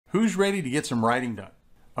Who's ready to get some writing done?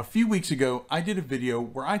 A few weeks ago, I did a video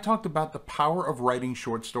where I talked about the power of writing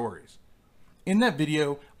short stories. In that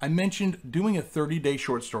video, I mentioned doing a 30-day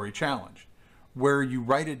short story challenge, where you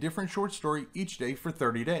write a different short story each day for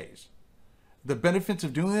 30 days. The benefits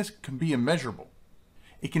of doing this can be immeasurable.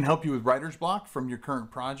 It can help you with writer's block from your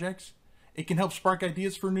current projects. It can help spark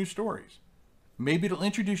ideas for new stories. Maybe it'll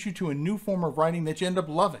introduce you to a new form of writing that you end up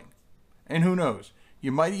loving. And who knows,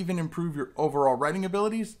 you might even improve your overall writing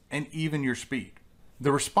abilities and even your speed.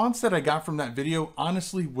 The response that I got from that video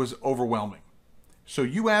honestly was overwhelming. So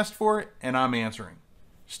you asked for it and I'm answering.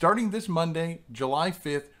 Starting this Monday, July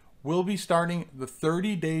 5th, we'll be starting the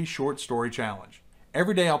 30-day short story challenge.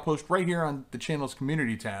 Every day I'll post right here on the channel's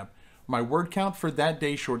community tab my word count for that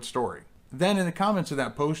day's short story. Then in the comments of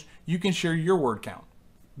that post, you can share your word count.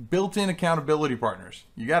 Built-in accountability partners.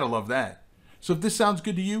 You gotta love that. So if this sounds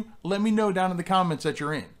good to you, let me know down in the comments that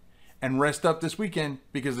you're in. And rest up this weekend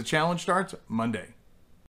because the challenge starts Monday.